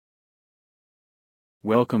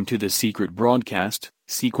Welcome to the secret broadcast,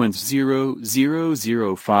 sequence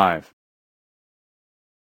 0005.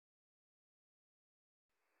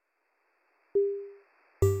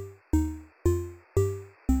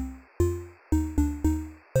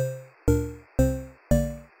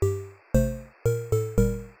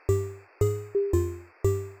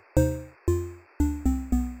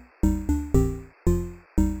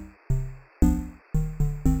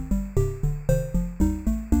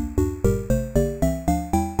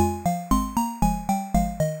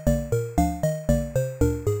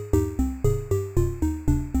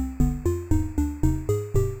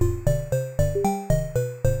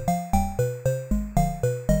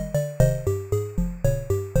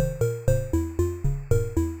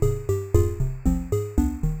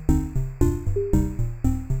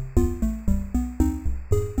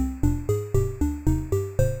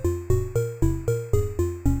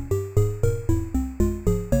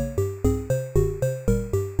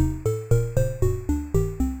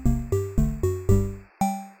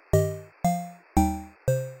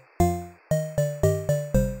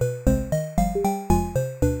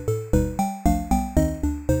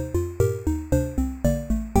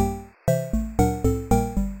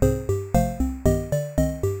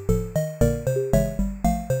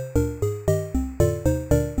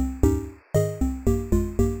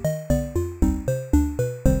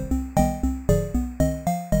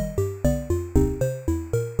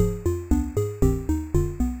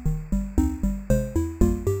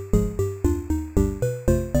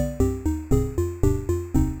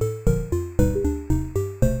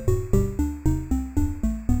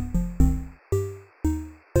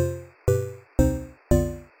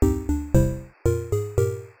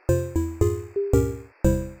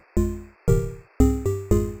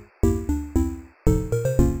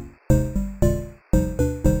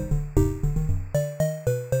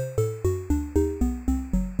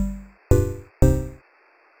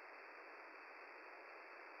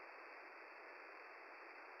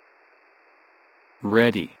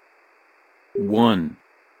 Ready. 1,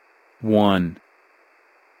 1.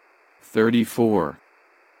 34,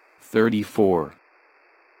 34.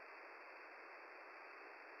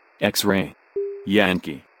 X-ray.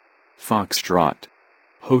 Yankee. Foxtrot.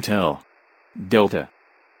 Hotel. Delta.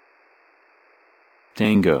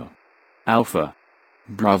 Tango. Alpha.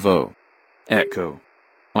 Bravo. Echo.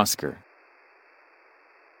 Oscar.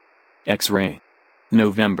 X-ray.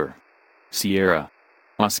 November. Sierra.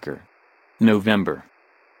 Oscar. November.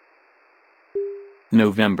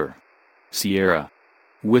 November. Sierra.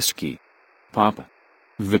 Whiskey. Papa.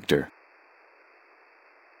 Victor.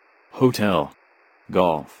 Hotel.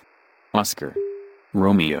 Golf. Oscar.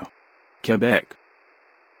 Romeo. Quebec.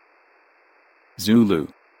 Zulu.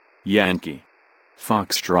 Yankee.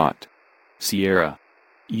 Foxtrot. Sierra.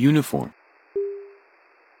 Uniform.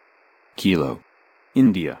 Kilo.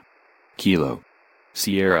 India. Kilo.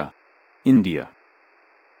 Sierra. India.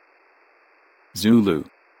 Zulu.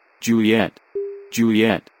 Juliet.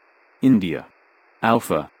 Juliet. India.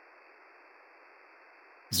 Alpha.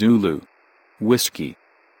 Zulu. Whiskey.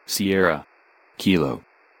 Sierra. Kilo.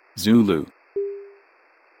 Zulu.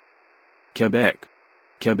 Quebec.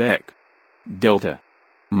 Quebec. Delta.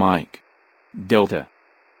 Mike. Delta.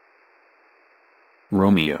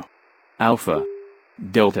 Romeo. Alpha.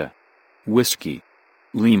 Delta. Whiskey.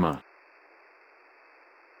 Lima.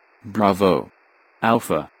 Bravo.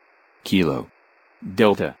 Alpha. Kilo.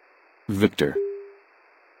 Delta. Victor.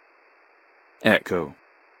 Echo.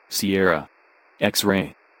 Sierra.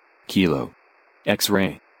 X-ray. Kilo.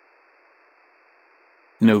 X-ray.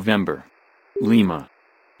 November. Lima.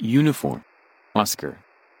 Uniform. Oscar.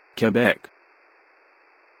 Quebec.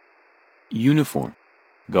 Uniform.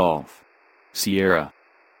 Golf. Sierra.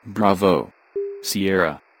 Bravo.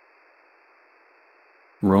 Sierra.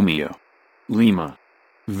 Romeo. Lima.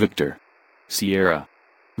 Victor. Sierra.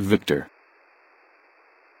 Victor.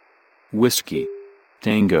 Whiskey.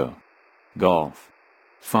 Tango. Golf.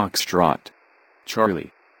 Foxtrot.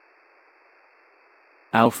 Charlie.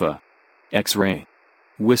 Alpha. X-ray.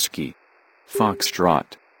 Whiskey.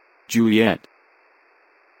 Foxtrot. Juliet.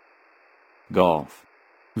 Golf.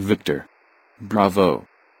 Victor. Bravo.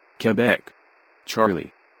 Quebec.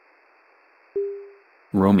 Charlie.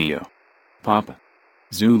 Romeo. Papa.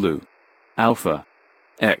 Zulu. Alpha.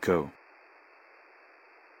 Echo.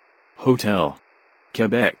 Hotel.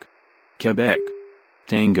 Quebec. Quebec.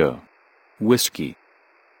 Tango. Whiskey.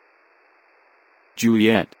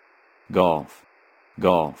 Juliet. Golf.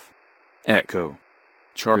 Golf. Echo.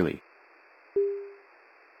 Charlie.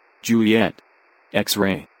 Juliet.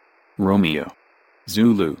 X-ray. Romeo.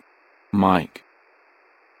 Zulu. Mike.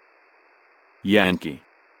 Yankee.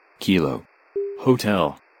 Kilo.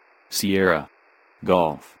 Hotel. Sierra.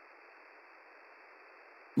 Golf.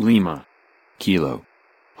 Lima. Kilo.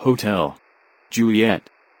 Hotel. Juliet.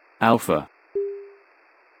 Alpha.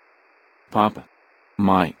 Papa.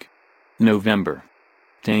 Mike. November.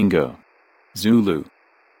 Tango. Zulu.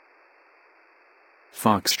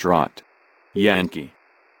 Foxtrot. Yankee.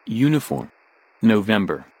 Uniform.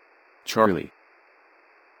 November. Charlie.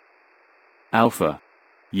 Alpha.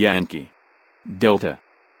 Yankee. Delta.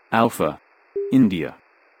 Alpha. India.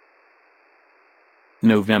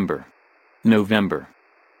 November. November.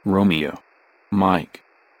 Romeo. Mike.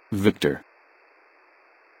 Victor.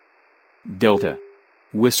 Delta.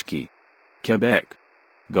 Whiskey. Quebec.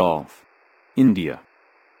 Golf. India.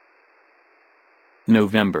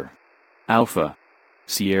 November. Alpha.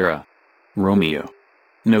 Sierra. Romeo.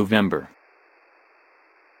 November.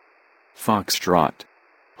 Foxtrot.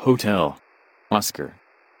 Hotel. Oscar.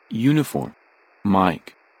 Uniform.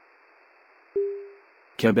 Mike.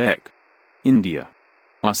 Quebec. India.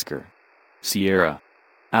 Oscar. Sierra.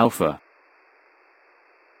 Alpha.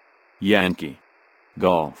 Yankee.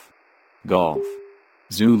 Golf. Golf.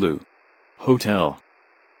 Zulu. Hotel.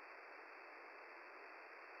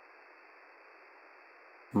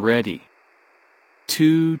 Ready.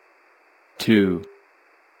 2, 2.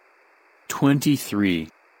 23,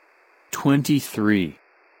 23.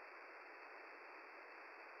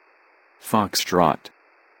 Foxtrot.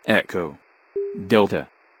 Echo. Delta.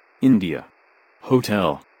 India.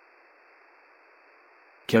 Hotel.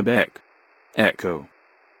 Quebec. Echo.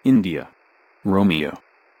 India. Romeo.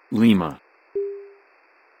 Lima.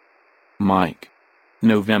 Mike.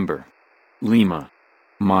 November. Lima.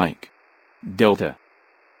 Mike. Delta.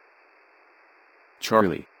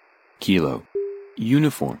 Charlie. Kilo.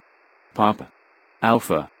 Uniform. Papa.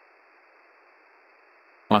 Alpha.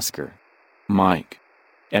 Oscar. Mike.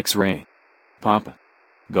 X-ray. Papa.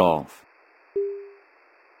 Golf.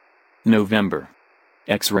 November.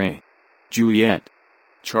 X-ray. Juliet.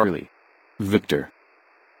 Charlie. Victor.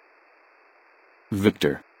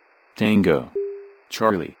 Victor. Tango.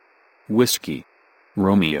 Charlie. Whiskey.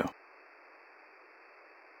 Romeo.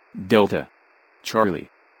 Delta. Charlie.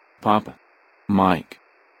 Papa. Mike.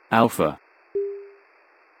 Alpha.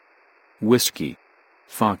 Whiskey.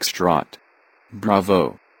 Foxtrot.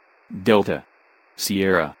 Bravo. Delta.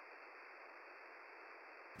 Sierra.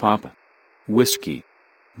 Papa. Whiskey.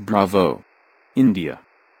 Bravo. India.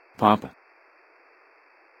 Papa.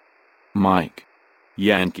 Mike.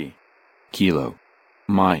 Yankee. Kilo.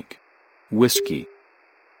 Mike. Whiskey.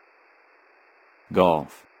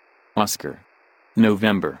 Golf. Oscar.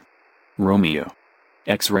 November. Romeo.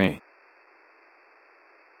 X-ray.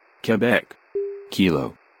 Quebec.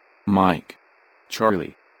 Kilo. Mike.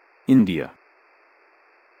 Charlie. India.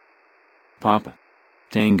 Papa.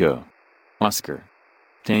 Tango. Oscar.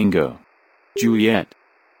 Tango. Juliet.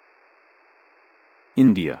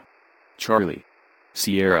 India. Charlie.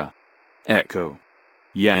 Sierra. Echo.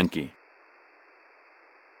 Yankee.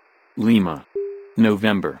 Lima.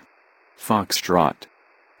 November. Foxtrot.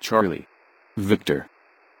 Charlie. Victor.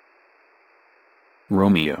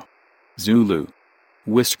 Romeo. Zulu.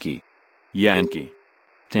 Whiskey. Yankee.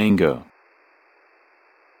 Tango.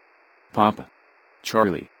 Papa.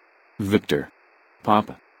 Charlie. Victor.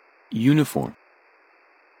 Papa. Uniform.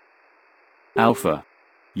 Alpha.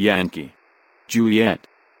 Yankee. Juliet.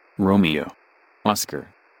 Romeo. Oscar.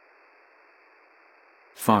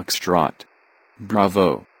 Foxtrot.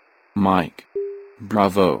 Bravo. Mike.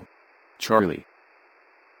 Bravo. Charlie.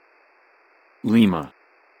 Lima.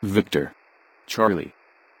 Victor. Charlie.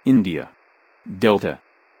 India. Delta.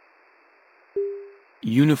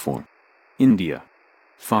 Uniform. India.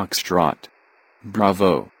 Foxtrot.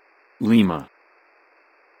 Bravo. Lima.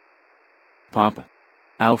 Papa.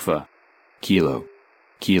 Alpha. Kilo.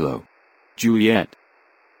 Kilo. Juliet.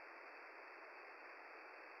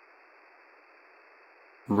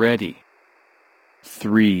 Ready.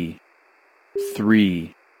 3,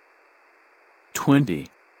 3. 20,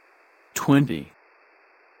 20.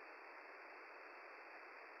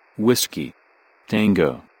 Whiskey.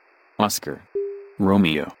 Tango. Oscar.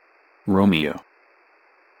 Romeo. Romeo.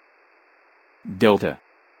 Delta.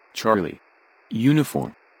 Charlie.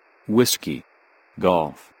 Uniform. Whiskey.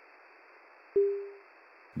 Golf.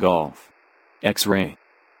 Golf. X-ray.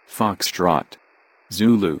 Foxtrot.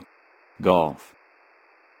 Zulu. Golf.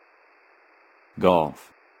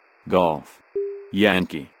 Golf. Golf.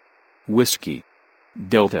 Yankee. Whiskey.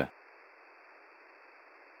 Delta.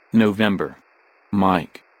 November.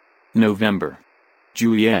 Mike. November.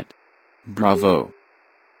 Juliet. Bravo.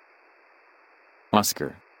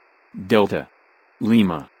 Oscar. Delta.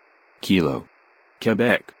 Lima. Kilo.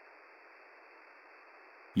 Quebec.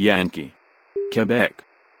 Yankee. Quebec,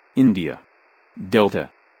 India. Delta,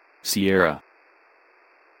 Sierra.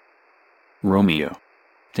 Romeo,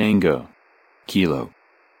 Tango, Kilo,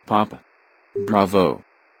 Papa, Bravo.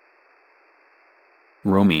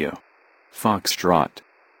 Romeo, Foxtrot,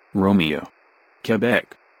 Romeo,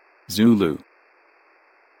 Quebec, Zulu.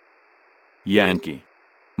 Yankee,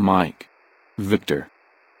 Mike, Victor,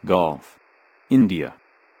 Golf, India.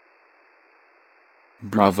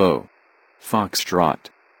 Bravo, Foxtrot,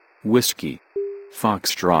 Whiskey,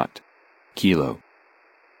 Foxtrot, Kilo.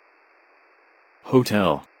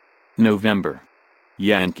 Hotel, November,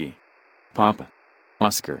 Yankee, Papa,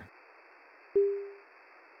 Oscar.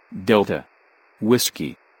 Delta,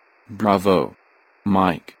 Whiskey, Bravo,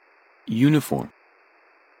 Mike, Uniform.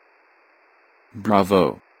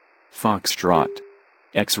 Bravo, Foxtrot,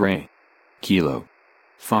 X-ray, Kilo,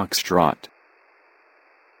 Foxtrot.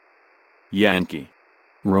 Yankee,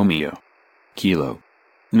 Romeo, Kilo,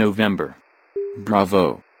 November,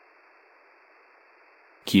 Bravo.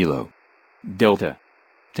 Kilo, Delta,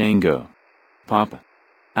 Tango, Papa,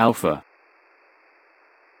 Alpha.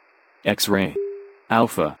 X-ray,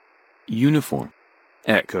 Alpha, Uniform,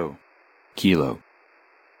 Echo, Kilo.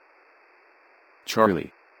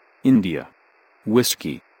 Charlie, India,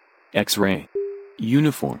 Whiskey, X-ray,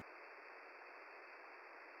 Uniform.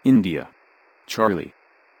 India, Charlie,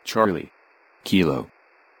 Charlie, Kilo,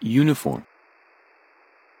 Uniform.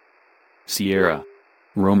 Sierra,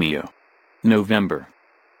 Romeo, November,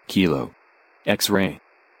 Kilo, X-ray.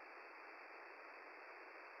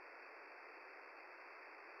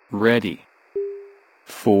 Ready.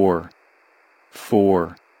 4,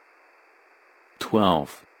 4,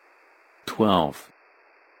 12, 12.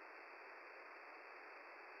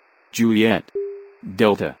 Juliet,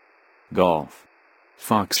 Delta, Golf,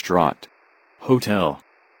 Foxtrot, Hotel.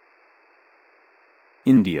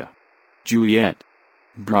 India, Juliet,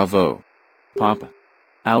 Bravo, Papa,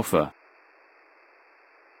 Alpha.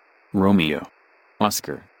 Romeo,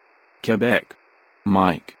 Oscar, Quebec,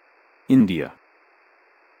 Mike, India.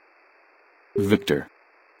 Victor,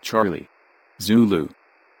 Charlie, Zulu,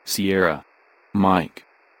 Sierra, Mike.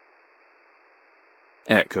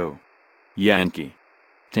 Echo, Yankee,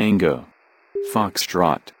 Tango,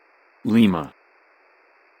 Foxtrot, Lima.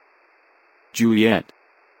 Juliet,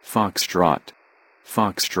 Foxtrot,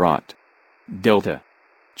 Foxtrot, Delta,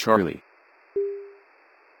 Charlie.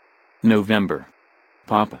 November,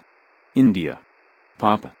 Papa, India,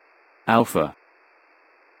 Papa, Alpha.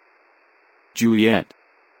 Juliet,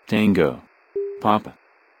 Tango, Papa,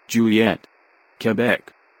 Juliet,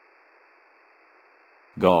 Quebec.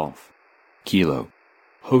 Golf, Kilo,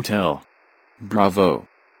 Hotel, Bravo,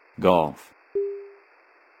 Golf.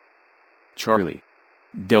 Charlie,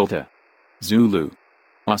 Delta, Zulu,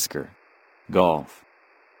 Oscar, Golf.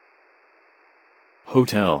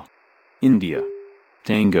 Hotel, India,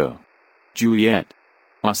 Tango, Juliet,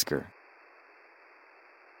 Oscar.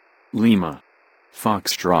 Lima,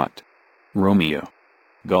 Foxtrot, Romeo,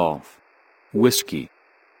 Golf, Whiskey.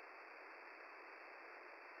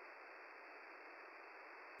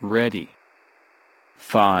 Ready.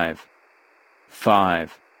 5,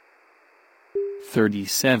 5.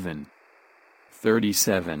 37,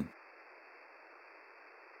 37.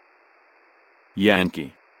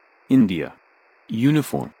 Yankee, India,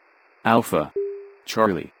 Uniform, Alpha,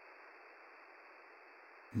 Charlie.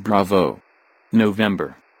 Bravo,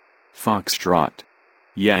 November, Foxtrot,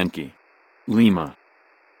 Yankee, Lima.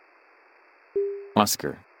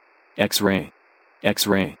 Oscar, X-ray,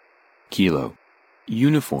 X-ray, Kilo,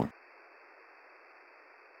 Uniform.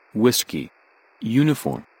 Whiskey,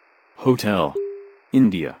 Uniform, Hotel,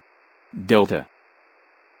 India, Delta.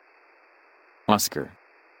 Oscar,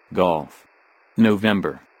 Golf,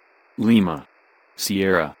 November, Lima,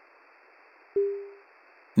 Sierra.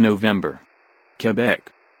 November,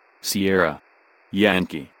 Quebec, Sierra,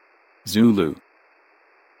 Yankee, Zulu.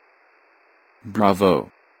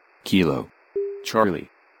 Bravo, Kilo, Charlie,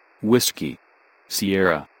 Whiskey,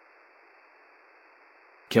 Sierra.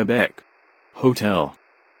 Quebec, Hotel,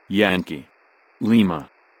 Yankee, Lima,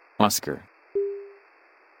 Oscar.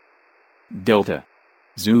 Delta,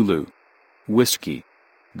 Zulu, Whiskey,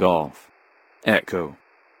 Golf, Echo.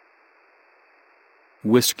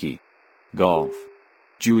 Whiskey, Golf,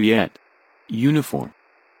 Juliet, Uniform,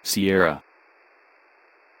 Sierra.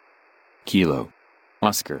 Kilo,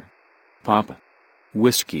 Oscar, Papa,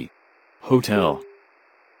 Whiskey, Hotel.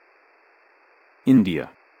 India,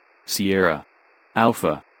 Sierra,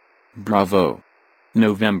 Alpha, Bravo,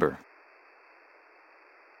 November.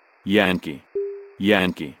 Yankee,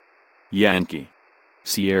 Yankee, Yankee,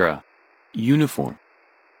 Sierra, Uniform.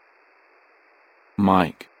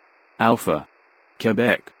 Mike, Alpha,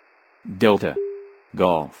 Quebec, Delta.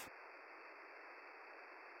 Golf.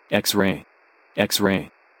 X-ray.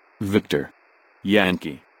 X-ray. Victor.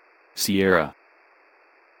 Yankee. Sierra.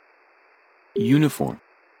 Uniform.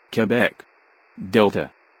 Quebec.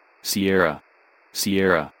 Delta. Sierra.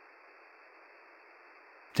 Sierra.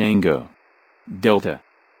 Tango. Delta.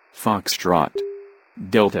 Foxtrot.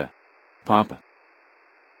 Delta. Papa.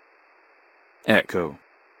 Echo.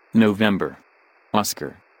 November.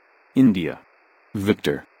 Oscar. India.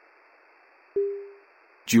 Victor.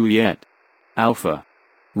 Juliet. Alpha.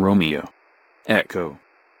 Romeo. Echo.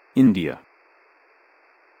 India.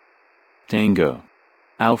 Tango.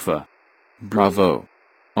 Alpha. Bravo.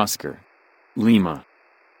 Oscar. Lima.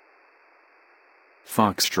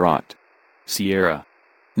 Foxtrot. Sierra.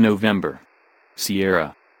 November.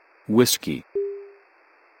 Sierra. Whiskey.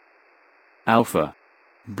 Alpha.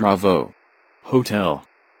 Bravo. Hotel.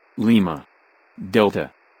 Lima.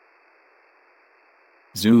 Delta.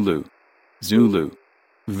 Zulu. Zulu.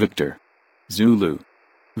 Victor. Zulu.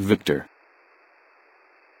 Victor.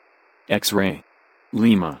 X-ray.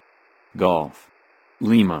 Lima. Golf.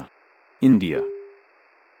 Lima. India.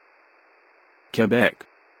 Quebec.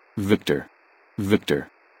 Victor. Victor.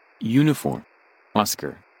 Uniform.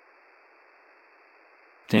 Oscar.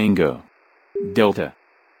 Tango. Delta.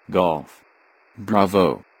 Golf.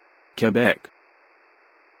 Bravo. Quebec.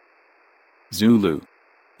 Zulu.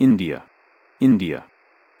 India. India.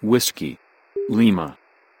 Whiskey. Lima.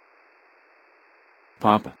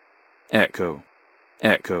 Papa. Echo.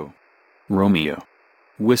 Echo. Romeo.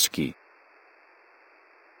 Whiskey.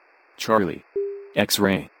 Charlie.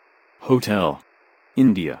 X-ray. Hotel.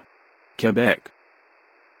 India. Quebec.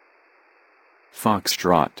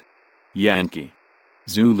 Foxtrot. Yankee.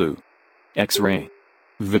 Zulu. X-ray.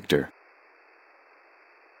 Victor.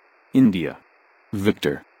 India.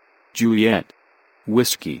 Victor. Juliet.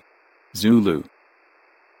 Whiskey. Zulu.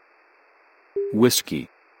 Whiskey.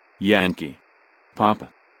 Yankee. Papa.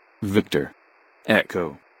 Victor.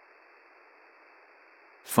 Echo.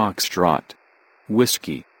 Foxtrot.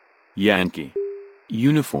 Whiskey. Yankee.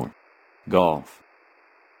 Uniform. Golf.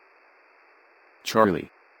 Charlie.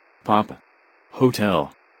 Papa.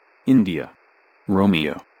 Hotel. India.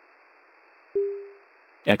 Romeo.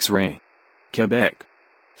 X-ray. Quebec.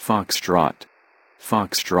 Foxtrot.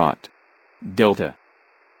 Foxtrot. Delta.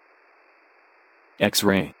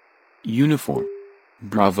 X-ray. Uniform.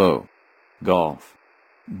 Bravo. Golf.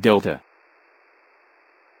 Delta.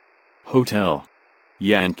 Hotel.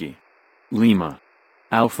 Yankee. Lima.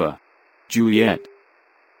 Alpha. Juliet.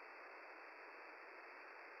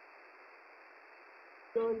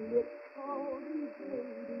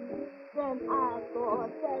 Then I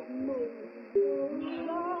thought that maybe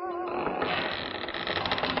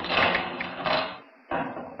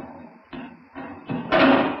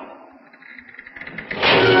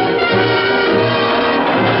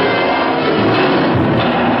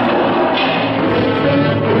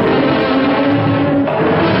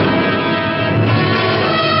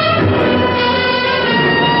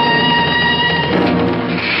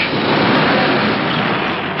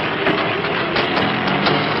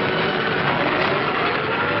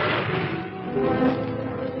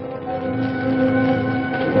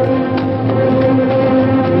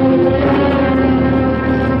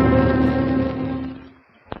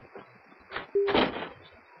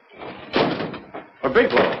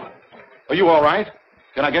Bigelow. Are you all right?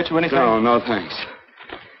 Can I get you anything? No, thanks.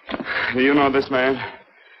 Do you know this man?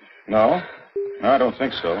 No? No, I don't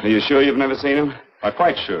think so. Are you sure you've never seen him? I'm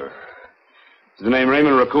quite sure. Does the name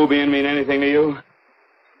Raymond Rakubian mean anything to you?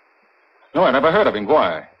 No, I never heard of him.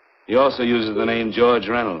 Why? He also uses the name George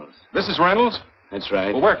Reynolds. This is Reynolds? That's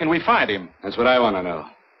right. Well, where can we find him? That's what I want to know.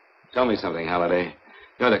 Tell me something, Halliday.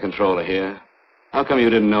 You're the controller here. How come you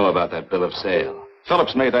didn't know about that bill of sale?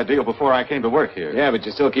 Phillips made that deal before I came to work here. Yeah, but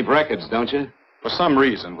you still keep records, don't you? For some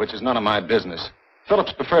reason, which is none of my business.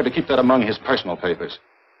 Phillips preferred to keep that among his personal papers.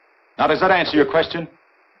 Now, does that answer your question?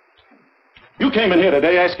 You came in here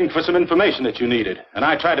today asking for some information that you needed, and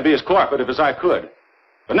I tried to be as cooperative as I could.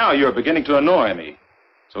 But now you're beginning to annoy me.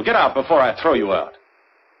 So get out before I throw you out.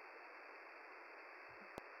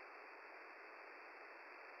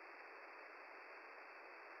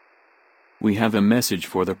 We have a message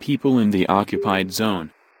for the people in the occupied zone.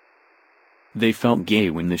 They felt gay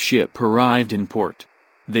when the ship arrived in port.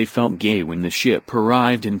 They felt gay when the ship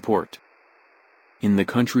arrived in port. In the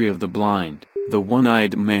country of the blind, the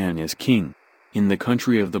one-eyed man is king. In the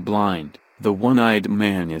country of the blind, the one-eyed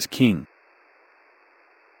man is king.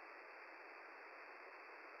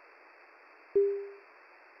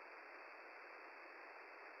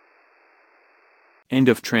 End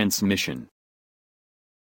of transmission.